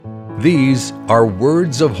These are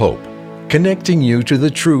Words of Hope, connecting you to the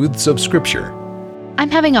truths of Scripture. I'm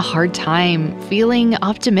having a hard time feeling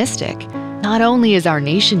optimistic. Not only is our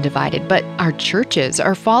nation divided, but our churches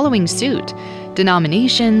are following suit.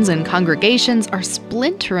 Denominations and congregations are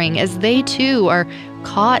splintering as they too are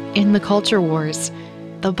caught in the culture wars.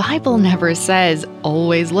 The Bible never says,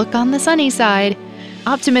 always look on the sunny side.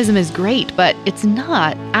 Optimism is great, but it's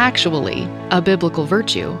not actually a biblical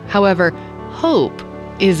virtue. However, hope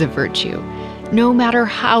is a virtue. No matter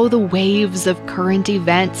how the waves of current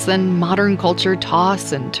events and modern culture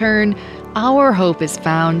toss and turn, our hope is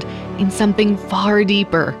found in something far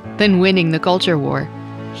deeper than winning the culture war.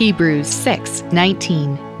 Hebrews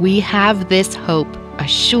 6:19. We have this hope, a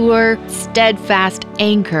sure, steadfast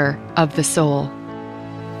anchor of the soul.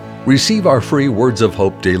 Receive our free Words of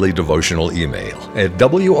Hope daily devotional email at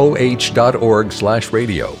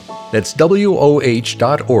woh.org/radio. That's woh.org/radio.